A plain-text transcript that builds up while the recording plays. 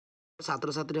ছাত্ৰ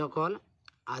ছাত্ৰীসকল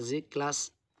আজি ক্লাছ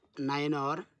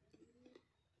 9ৰ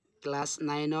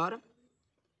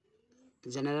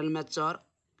জেনাৰেল ম্যাথছৰ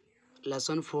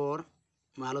Lesson-4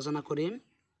 মই আলোচনা কৰিম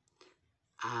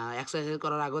এক্সাৰসাইজ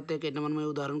কৰাৰ আগতে কেইটামান মই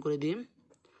উদাহৰণ কৰি দিম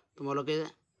তোমালোকে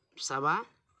চাবা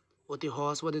অতি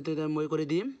সহজ পদ্ধতিতে মই কৰি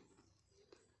দিম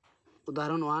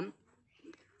উদাহৰণ 1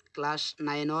 ক্লাছ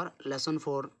 9ৰ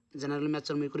Lesson-4 জেনাৰেল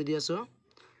ম্যাথছৰ মই কৰি দি আছো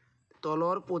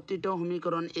তলৰ প্ৰতিটো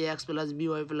সমীকৰণ ax + by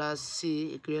 + c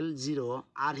 = 0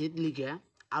 আৰ্হিত লিখে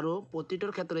আৰু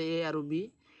প্ৰতিটোৰ ক্ষেত্ৰত a আৰু b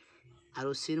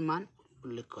আৰু c ৰ মান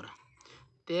উল্লেখ কৰা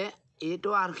তে এইটো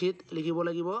আৰ্হিত লিখিব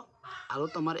লাগিব আৰু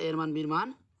তোমাৰ a ৰ মান b ৰ মান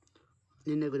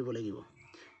নিৰ্ণয় কৰিব লাগিব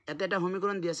এটা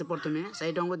সমীকৰণ দি আছে প্ৰথমে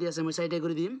চাৰিটা অংক দি আছে মই চাৰিটা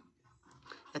কৰি দিম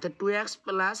এটা 2x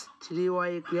 +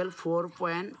 3y =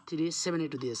 4.37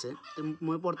 এটো দি আছে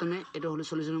মই প্ৰথমে এটা হলো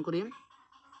সলিউশন কৰিম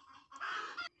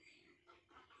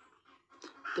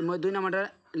তে মই 2 নম্বৰটা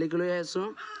লিখি লৈ আছো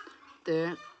তে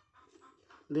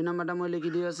 2 নম্বৰটা মই লিখি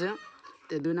দি আছে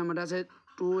তে 2 নম্বৰটা আছে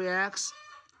 2x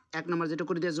এক নম্বৰ যেটা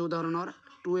কৰি দিছো উদাহৰণৰ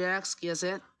 2x কি আছে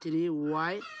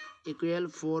 3y =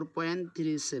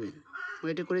 4.37 মই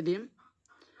এটা কৰি দিম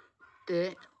তে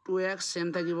 2x সেম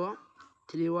থাকিব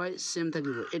 3y সেম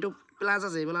থাকিব এটো প্লাস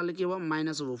আছে বলালে কি হ'ব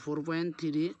মাইনাস হ'ব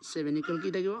 4.37 কি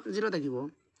থাকিব 0 থাকিব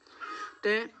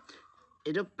তে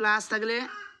এটা প্লাস থাকলে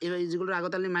এই যেগুলোর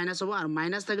আগত আনলে মাইনাস হবে আর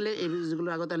মাইনাস থাকলে এই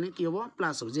যেগুলোর আগত আনলে কি হবে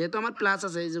প্লাস হবে যেহেতু আমার প্লাস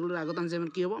আছে এই যেগুলোর আগত আনলে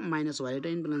আমার কি হবে মাইনাস হবে এটা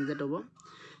ইনপ্লান্সেট হবে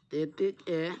তে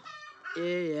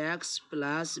ax +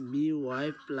 by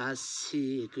 + c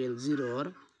 = 0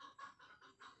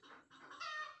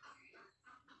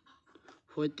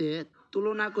 হইতে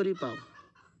তুলনা করি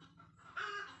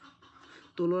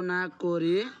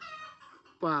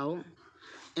পাও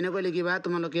এনেকৈ লিখিবা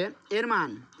তোমালোকে এর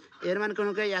মান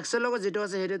কোনকে x এর লগত যেটো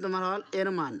আছে হেটো তোমার হল এর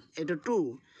মান এটা 2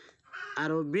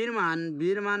 আর b র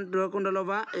মান কোনটা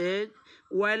লবা এই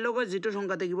y এর লগত যেটো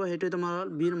সংখ্যা থাকিব হেটো তোমার হল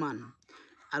b র মান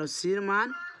আর c এর মান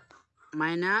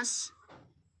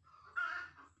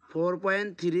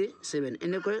 -4.37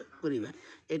 এনেকৈ কৰিবা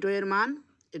এটো এৰ মান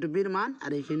এটো b ৰ মান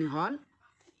আৰ এইখিনি হল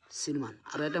c ৰ মান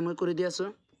আৰ এটা মই কৰি দি আছো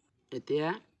এতিয়া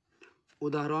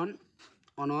উদাহৰণ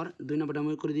অনৰ 2 নম্বৰটা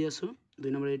মই কৰি দি আছো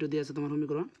 2 নম্বৰ এটো দি আছে তোমাৰ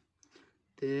সমীকৰণ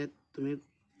তে তুমি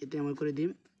এতিয়া মই কৰি দিম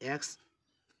x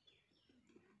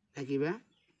লিখিবা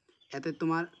এতে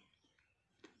তোমাৰ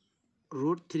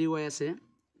 √3y আছে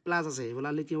প্লাস আছে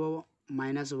বলালে কি হ'ব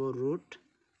মাইনাস হ'ব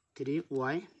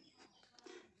 √3y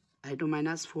আইটো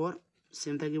 -4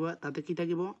 সেম থাকিব তাতে কি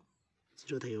থাকিব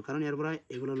 0 থাকিব কারণ এর পৰা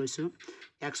এগুলো লৈছো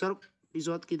x ৰ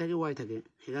পিছত কি থাকে y থাকে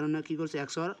সেইকাৰণে কি কৰিছে x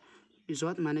ৰ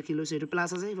পিছত মানে কি লৈছে এটো প্লাস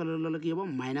আছে ইফালে ললে কি হ'ব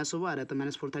মাইনাস হ'ব আর এটা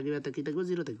 -4 থাকিব এতে কি থাকিব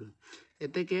 0 থাকিব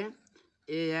এতে কে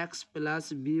ax +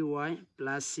 by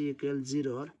 + c =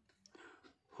 0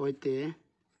 হইতে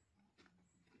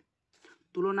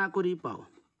তুলনা করি পাও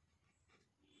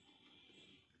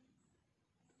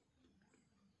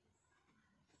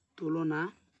তুলনা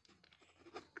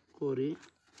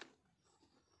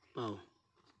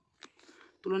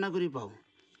করি পাও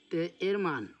তে এর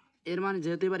মান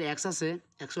যেহেতু এবার x আছে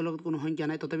x এর লগত কোনো সংখ্যা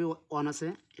নাই তথাপি 1 আছে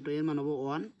এটা এর মান হবে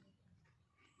 1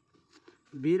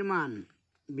 b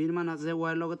র মান আছে y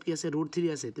এর লগত কি আছে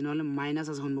 √3 আছে তেনেহলে মাইনাস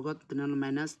আছে সম্মুখত তেনেহলে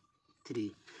 -3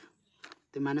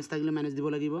 তে মাইনাস থাকলে মাইনাস দিব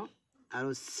লাগিব আর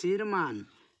c র মান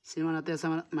আছে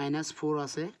আমার -4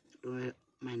 আছে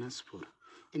 -4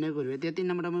 এনে করবে এতিয়া 3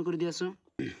 নম্বরটা মই করে দি আছো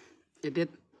এতে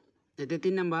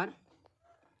 3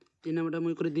 নম্বরটা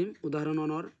মই করে দিম উদাহরণ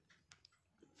অনৰ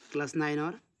ক্লাস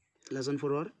 9ৰ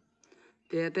Lesson-4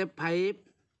 তে এতে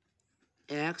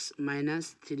 5x -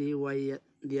 3y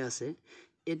দিয়া আছে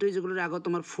এটো যেগুলোর আগত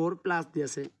তোমার 4 প্লাস দি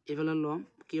আছে এফালে লম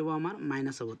কি হবে আমার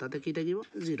মাইনাস হবে তাতে কি থাকিব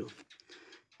 0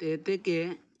 তে এতে কে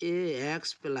ax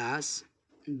 +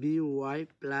 by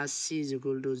 + c =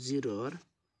 0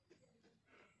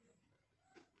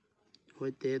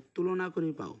 হইতে তুলনা করি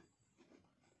পাও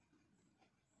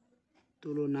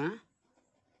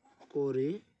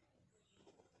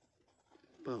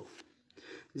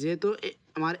যেহেতু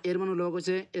আমার এর মান লগ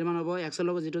আছে এর মান হবে x এর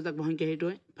লগ যেটো থাকবে সংখ্যা হেটো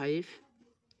 5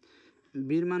 b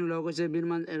র মান লগ আছে b র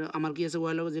মান আমার কি আছে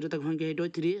y লগ যেটো থাকবে সংখ্যা হেটো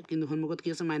 3 কিন্তু সম্মুখত কি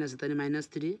আছে মাইনাস তাই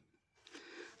 -3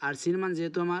 আর c র মান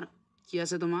যেহেতু আমার কি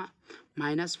আছে তোমার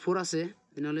 -4 আছে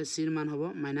তাহলে c র মান হবে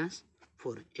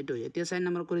 -4 এটাই এতিয়া 4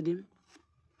 নাম্বার করে দিম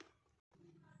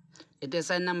এতিয়া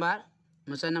 4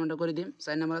 নাম্বারটা করে দিম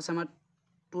 4 নাম্বার আছে আমার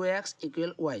 2x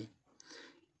 = y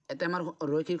এতে আমার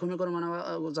রৈখিক সমীকরণ বানাবা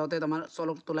যাওতে আমার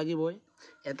চলক তো লাগিবই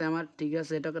এতে আমার ঠিক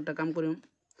আছে এটা একটা কাম করিম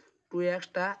 2x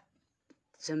টা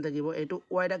সেম থাকিব এটো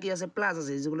y টা কি আছে প্লাস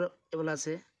আছে যেগুলো এগুলো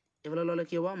আছে এগুলো ললে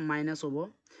কি হবে মাইনাস হবে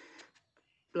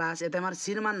প্লাস এতে আমার c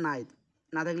র মান নাই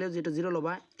না থাকলে যেটা 0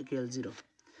 লবা = 0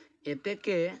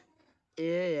 এতেকে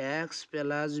ax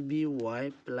plus by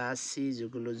plus c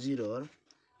যেগুলো 0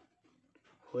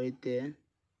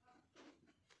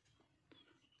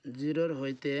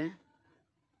 হইতে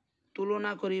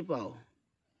তুলনা করি পাও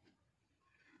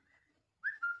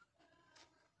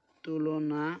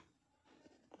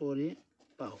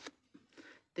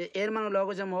তে এর মান লগ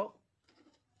হচ্ছে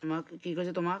তোমাক কি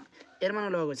কইছে তোমাক এর মান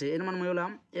লগ হচ্ছে এর মান মই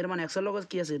হলাম এর মান x এর লগ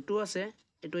কি আছে 2 আছে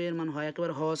এটো এর মান হয়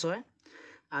একেবারে সহজ হয়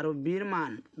আর বির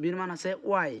মান আছে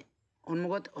y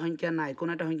সন্মুখত সংখ্যা নাই কোন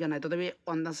একটা সংখ্যা নাই তথাপি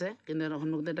 1 আছে কিন্তু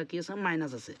সন্মুখত এটা কি আছে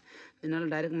মাইনাস আছে তেনহলে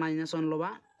ডাইরেক্ট -1 লবা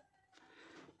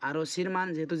আর সির মান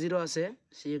যেহেতু 0 আছে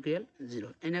c ইকুয়াল 0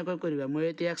 এনেকৈ কৰিবা মই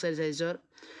এটি এক্সাৰসাইজৰ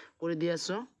কৰি দি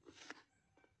আছো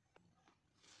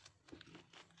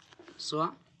সো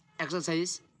এক্সাৰসাইজ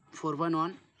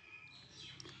 4.1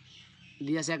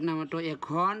 দিয়া আছে এক নাম্বাৰটো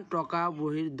এখন টকা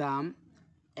বহিৰ দাম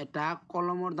এটা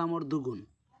কলমৰ দামৰ দুগুণ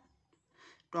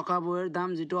টকা বহিৰ দাম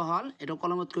যেটো হল এটা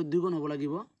কলমতকৈ দুগুণ হ'ব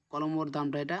লাগিব কলমৰ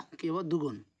দামটা এটা কি হ'ব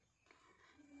দুগুণ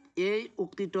এই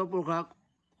উক্তিটো প্ৰকাশ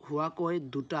হোৱাকৈ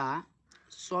দুটা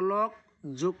চলক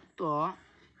যুক্ত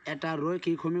এটা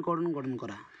রৈখিক সমীকরণ গঠন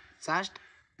করা জাস্ট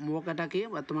মোক এটা কি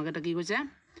বা তোমাকে এটা কি কইছে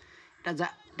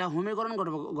এটা সমীকরণ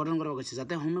গঠন করব কইছে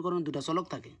যাতে সমীকরণ দুটা চলক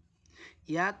থাকে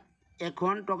ইয়াত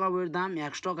এখন টকা বইৰ দাম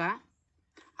 1 টাকা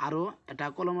আৰু এটা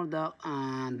কলমৰ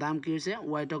দাম কি হৈছে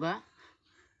y টাকা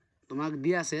তোমাক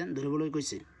দি আছে ধৰিবলৈ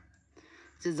কইছে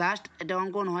যে জাস্ট এটা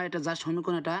অঙ্ক নহয় এটা জাস্ট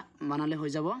সমীকৰণ এটা বানালে হৈ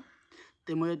যাব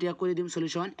তে মই এতিয়া কৰি দিম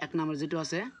সলিউশন এক নাম্বার যেটো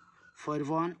আছে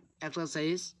 4.1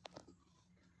 এক্সারসাইজ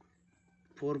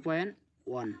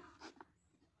 4.1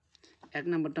 এক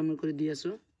নাম্বারটা আমি করে দিয়ে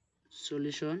আছো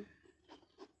সলিউশন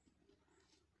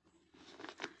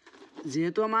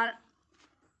যেহেতু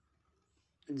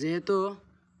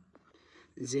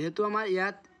আমার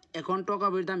ইয়াত এখন টাকা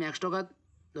বইৰ দাম 1 টাকা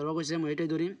ধৰবা কইছে মই এটাই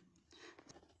ধৰিম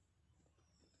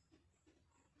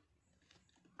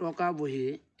টাকা বহি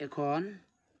এখন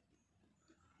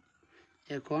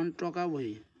টাকা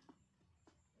বহি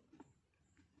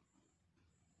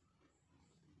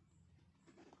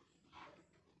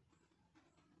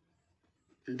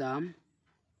দাম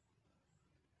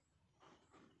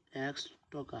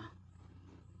 1 টাকা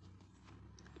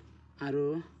আৰু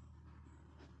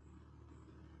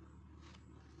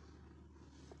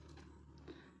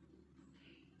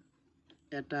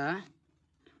এটা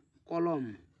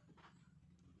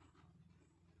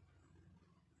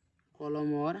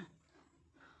কলমৰ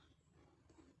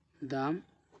দাম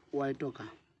y টাকা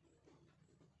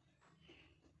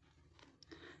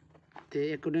তে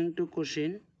অ্যাকৰ্ডিং টু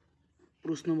কোশ্চেন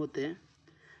প্ৰশ্ন মতে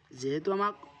যেহেতু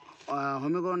আমাক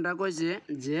সমীকৰণটা কইছে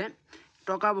যে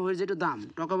টাকা বহিৰ যেটো দাম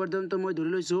টাকা বহিৰ দাম তো মই ধৰি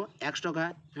লৈছো 1 টাকা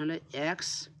নহলে x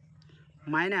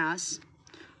মাইনাস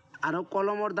আৰু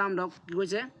কলমৰ দাম কি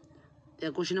কইছে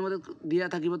কোশ্চেনৰ মতে দিয়া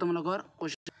থাকিব তোমালোকৰ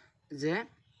যে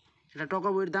এটা টাকা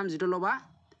বহিৰ দাম যেটো লবা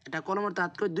এটা কলমৰ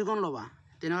তাতকৈ দুগুণ লবা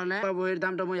তেনহলে টাকা বহিৰ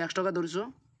দামটা মই 1 টাকা ধৰিছো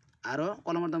আৰু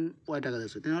কলমৰ দাম y টাকা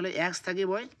ধৰিছো তেনহলে x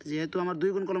থাকিবই যেহেতু আমাৰ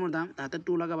দুগুণ কলমৰ দাম তাতে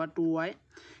 2 লাগাবা 2y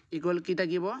ইকুয়াল কি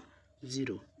থাকিব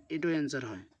 0 এটো आंसर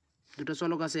হয় দুটো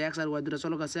চলক আছে x আর y দুটো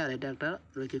চলক আছে আর এটা একটা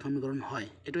রৈখিক সমীকরণ হয়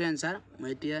এটো आंसर মই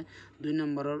এতিয়া 2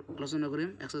 নম্বৰৰ আলোচনা কৰিম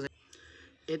এক্সাৰসাইজ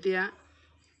এতিয়া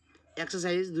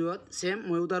এক্সাৰসাইজ 2 সেম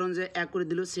মই উদাহৰণ যে এক কৰি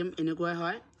দিলো সেম এনেকুৱাই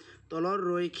হয় তলৰ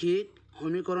ৰৈখিক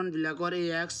সমীকৰণ বিলাকৰ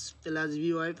ax +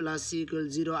 by + c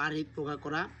 = 0 আৰ্হিত প্ৰকাশ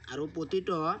কৰা আৰু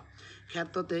প্ৰতিটো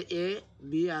ক্ষেত্ৰতে a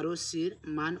b আৰু c ৰ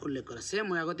মান উল্লেখ কৰা সেম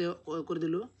মই আগতে কৰি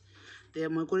দিলো তে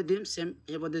মই কৰি দিম সেম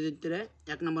এই পদ্ধতিৰে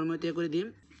এক নম্বৰ মই তে কৰি দিম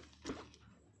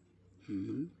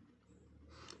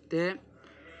তে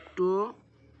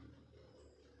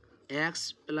 2x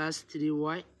 +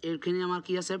 3y এরখানে আমার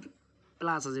কি আছে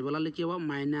প্লাস আছে বলালে কি হবে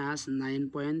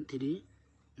 -9.3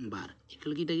 বার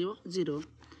ইকুয়াল কি থাকিব 0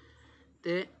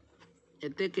 তে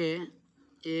এতেকে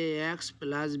ax + by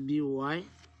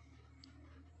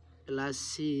 +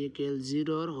 c =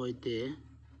 0 হইতে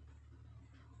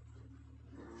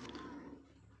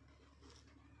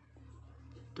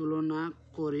তুলনা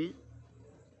করি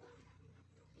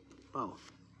পাও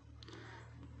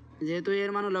যেহেতু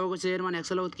এর মান লব কইছে এর মান x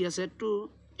এর লগত কি আছে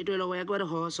 2 এটো লব একবারে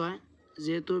সহজ হয়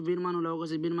যেহেতু b এর মান লব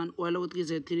কইছে b এর মান y এর লগত কি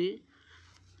আছে 3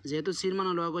 যেহেতু c এর মান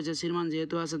লব কইছে c এর মান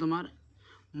যেহেতু আছে তোমার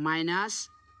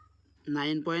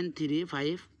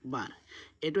 -9.35 বার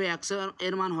এটো x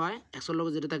এর মান হয় x এর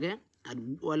লগত যেটা থাকে আর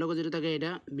y এর লগত যেটা থাকে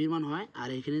এটা b এর মান হয় আর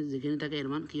এখানে যেখানে থাকে এর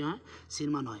মান কি হয় c এর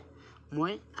মান হয়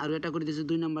মই আর এটা করে দিছি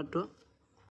 2 নাম্বারটো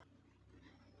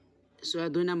সো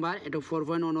 2 নাম্বার এটা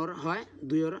 4.1 এর হয়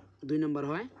 2 নাম্বার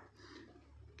হয়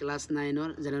ক্লাস 9 এর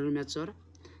জেনারেল ম্যাথসর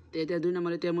তে এটা 2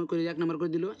 নাম্বার এটা মই করে 1 নাম্বার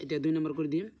করে দিলো এটা 2 নাম্বার করে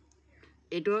দিম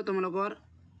এটো তোমালোকৰ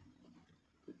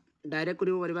ডাইৰেক্ট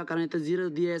কৰিব পাৰিবা কাৰণ এটা 0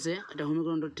 দিয়ে আছে এটা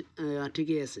সমীকৰণটো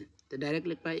ঠিকই আছে তে ডাইৰেক্ট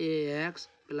লিখবা ax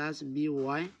 +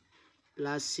 by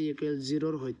 + c = 0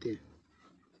 ৰ হৈতে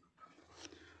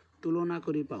তুলনা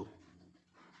কৰি পাও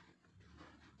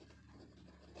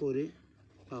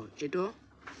এটো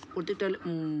প্রত্যেকটা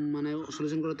মানে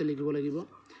সলিউশন করতে লিখিব লাগিব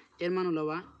এর মান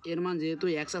লবা এর মান যেহেতু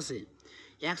x আছে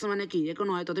x মানে কি এখন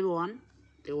হয় তথাপি 1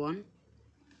 তে 1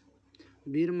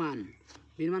 বির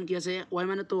মান কি আছে y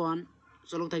মানে তো 1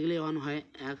 চলক থাকিলে 1 হয়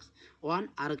x 1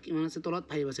 আর কি মানে আছে তলত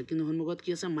 5 আছে কিন্তু সন্মুখত কি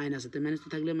আছে মাইনাস আছে মাইনাস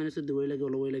থাকলে মাইনাস দিবই লাগিব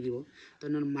লবই লাগিব তো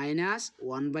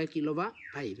 -1 বাই কি লবা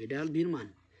 5 এটা হল বির মান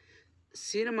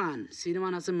সির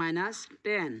মান আছে -10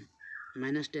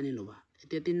 ই লবা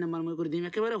এতিয়া 3 নম্বৰ মই কৰি দিম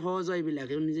একেবাৰে সহজ হয় বিলাক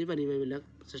নিজেই পাৰিবা বিলাক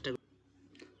চেষ্টা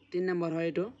 3 নম্বৰ হয়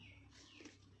এটো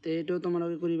তে এটো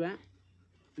তোমালোকে কৰিবা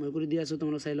মই কৰি দি আছো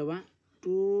তোমালোকে চাই লবা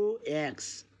 2x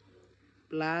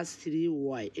 +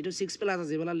 3y এটো 6 প্লাস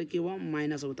আছে বলা লিখিব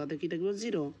মাইনাস হবে তাতে কি থাকিব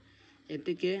 0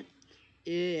 এটিকে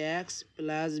ax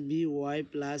 + by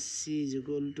 + c =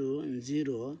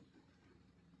 0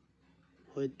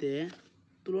 হইতে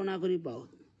তুলনা কৰি পাও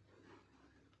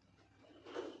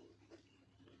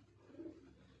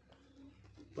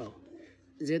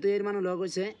যেহেতু এর মান লগ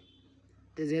হয়েছে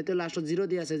তো যেহেতু লাস্টত 0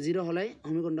 দিয়ে আছে 0 হলে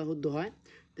সমীকরণটা শুদ্ধ হয়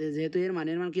তো যেহেতু এর মান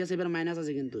কি আছে এবার মাইনাস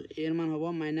আছে কিন্তু এর মান হবো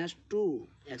 -2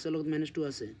 x এর লগত -2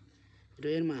 আছে এটা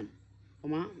এর মান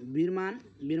কমা বির মান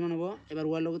হবো এবার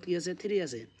y লগত কি আছে 3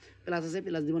 আছে প্লাস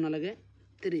দিব না লাগে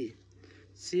 3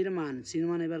 সির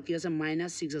মান এবার কি আছে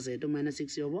 -6 আছে এটা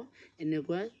 -6 হবো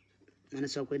এনেকুৱা মানে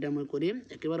সব কয়টা মই কৰিম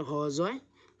একেবাৰে সহজ হয়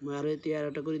মই আৰু এতিয়া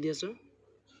এটা কৰি দি আছো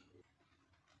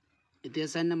এতিয়া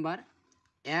 4 নম্বৰ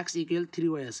x =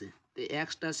 3y আছে তে x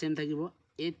টা সেম থাকিব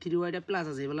এই 3y টা প্লাস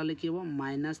আছে এবেলা লিখিব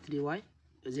 -3y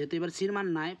যেহেতু এবার সির মান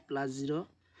নাই +0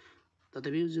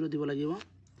 তথাপি 0 দিব লাগিব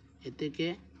এতেকে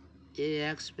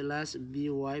ax +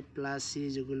 by + c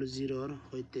 = 0 ৰ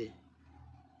হৈতে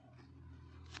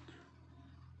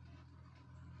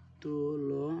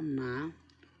তুলনা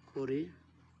কৰি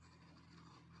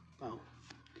পাও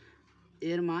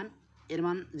এর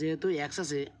মান যেহেতু x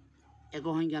আছে এক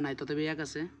সংখ্যা নাই তথাপি 1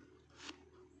 আছে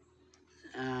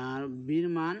আর বির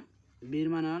মান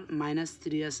হল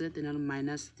 -3 আছে তেনাল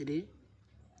 -3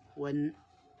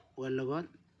 ওয়ার লগত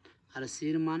আর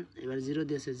সির মান এবার 0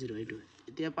 দিয়েছে 0 এটু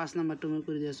এতিয়া 5 নম্বরটো মই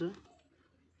কৰি দি আছো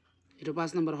এটো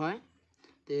 5 নম্বৰ হয়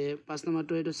তে 5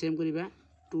 নম্বরটো এটো সেম করিবা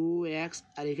 2x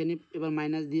আর এখানে এবার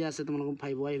মাইনাস দিয়া আছে তোমালোক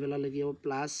 5y এবেলা লিখিব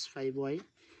 +5y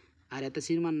আর এতে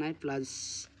সির মান নাই প্লাস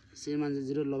সির মান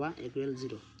 0 লবা =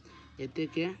 0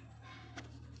 এতেকে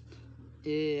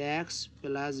ax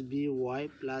 + by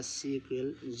 + c =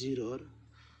 0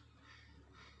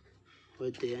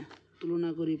 হইতে তুলনা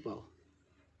কৰি পাও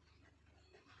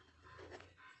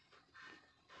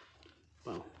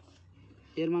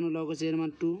এৰ মান লগ আছে এৰ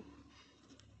মান 2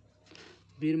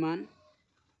 বিৰ মান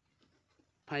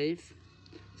 5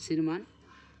 সিৰ মান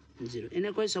 0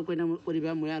 এনেকৈ সব কয়টা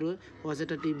কৰিবা মই আৰু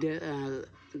এটা টিপ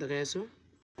দেখাই আছো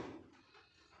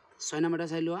 6 নম্বৰটা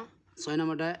চাই লোৱা 6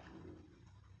 নম্বৰটা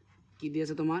কি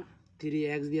দিয়েছে তোমার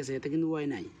 3x দিয়েছে এতে কিন্তু y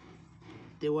নাই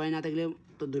তে y না থাকলে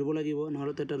তো ধরব লাগিব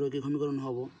নহলে তো এটা রৈখিক সমীকরণ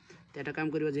হব তো এটা কাম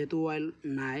করিবা যেহেতু y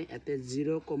নাই এতে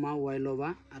 0, y লবা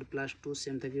আর +2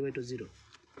 সেম থাকিব এটা 0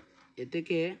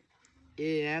 এতেকে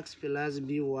ax +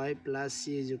 by + c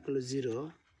 = 0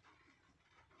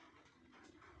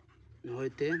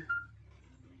 হইতে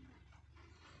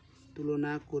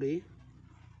তুলনা কৰি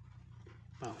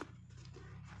পাও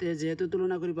তে যেহেতু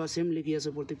তুলনা কৰি পাও সেম লিখি আছো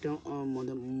প্রত্যেকটা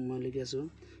লিখি আছো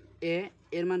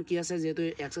এর মান কি আছে যেহেতু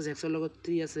x আছে x এর লগত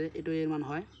 3 আছে এটা এর মান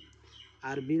হয়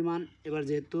আর বির মান এবার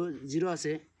যেহেতু 0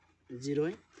 আছে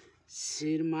 0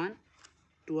 সির মান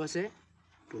 2 আছে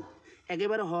 2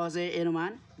 একেবারে সহজে এর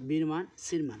মান বির মান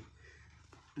সির মান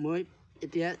মই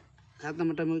এতিয়া 7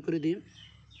 নম্বরটা মই কৰি দিম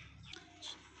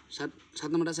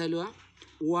 7 নম্বৰটা চাই লোৱা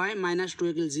y -2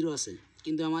 = 0 আছে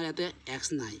কিন্তু আমার এতে x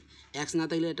নাই x না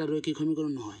থাকলে এটা রৈখিক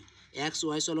সমীকরণ নহয় x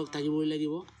y চলক থাকিবই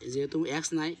লাগিব যেহেতু x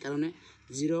নাই কারণে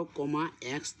 0,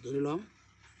 x ধৰি লম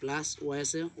প্লাস y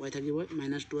আছে y থাকিবই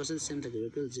 -2 আছে সেম থাকিব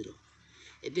 = 0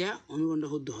 এতিয়া সমীকৰণটো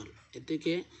শুদ্ধ হল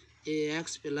এতেকে ax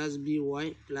 + by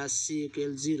 + c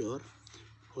 = 0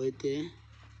 হইতে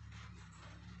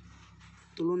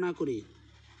তুলনা কৰি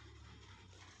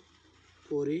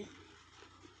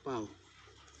পাও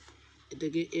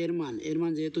এতেকে এর মান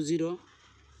যেহেতু 0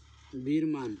 বির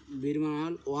মান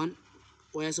হল 1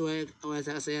 y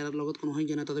আছে এর লগত কোনো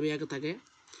সংখ্যা না তথাপি 1 থাকে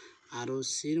আর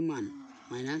সির মান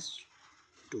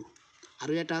 -2 আর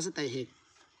এটা আছে তাই হেক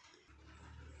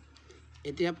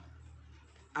এতিয়া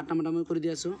 8 নম্বরটা মই কৰি দি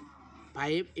আছো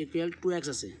 5 = 2x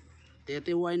আছে তে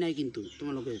এতে y নাই কিন্তু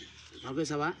তোমালোকে ভালকৈ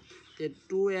চাবা তে তে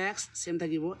 2x সেম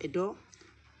থাকিব এটো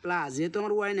প্লাস যেহেতু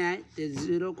আমার y নাই তে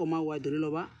 0, y ধরে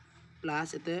লবা প্লাস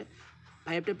এতে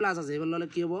 5 তে প্লাস আছে এবার ললে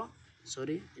কি হবে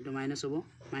সরি এটা মাইনাস হবে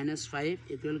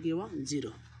 -5 ইকুয়াল কি হবে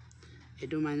 0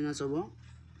 এটা মাইনাস হবে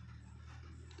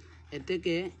এর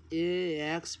থেকে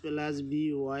ax plus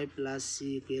by plus c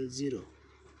equal 0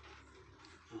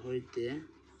 হইতে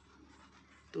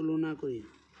তুলনা করি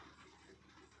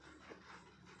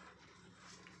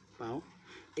পাও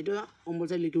এটা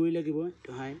অম্বলসাই লিখিবই লাগিব তো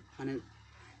হয় মানে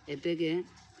এর থেকে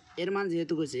এর মান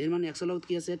যেহেতু কইছে এর মান x এর লগত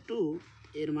কি আছে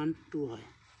 2 এর মান 2 হয়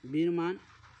b এর মান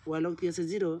y এর লগত কি আছে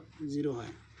 0 0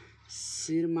 হয় c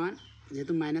এর মান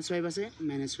যেহেতু -5 আছে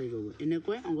 -5 হবে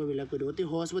এনেকৈ অঙ্কবিলাক কৰি অতি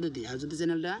সহজ পদ্ধতি আৰু যদি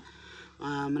চ্যানেলটা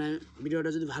মানে ভিডিওটা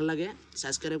যদি ভাল লাগে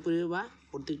সাবস্ক্ৰাইব কৰিবা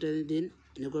প্ৰত্যেকটা দিন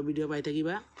এনেকুৱা ভিডিও পাই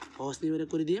থাকিবা সহজ নিবৰে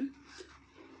কৰি দিম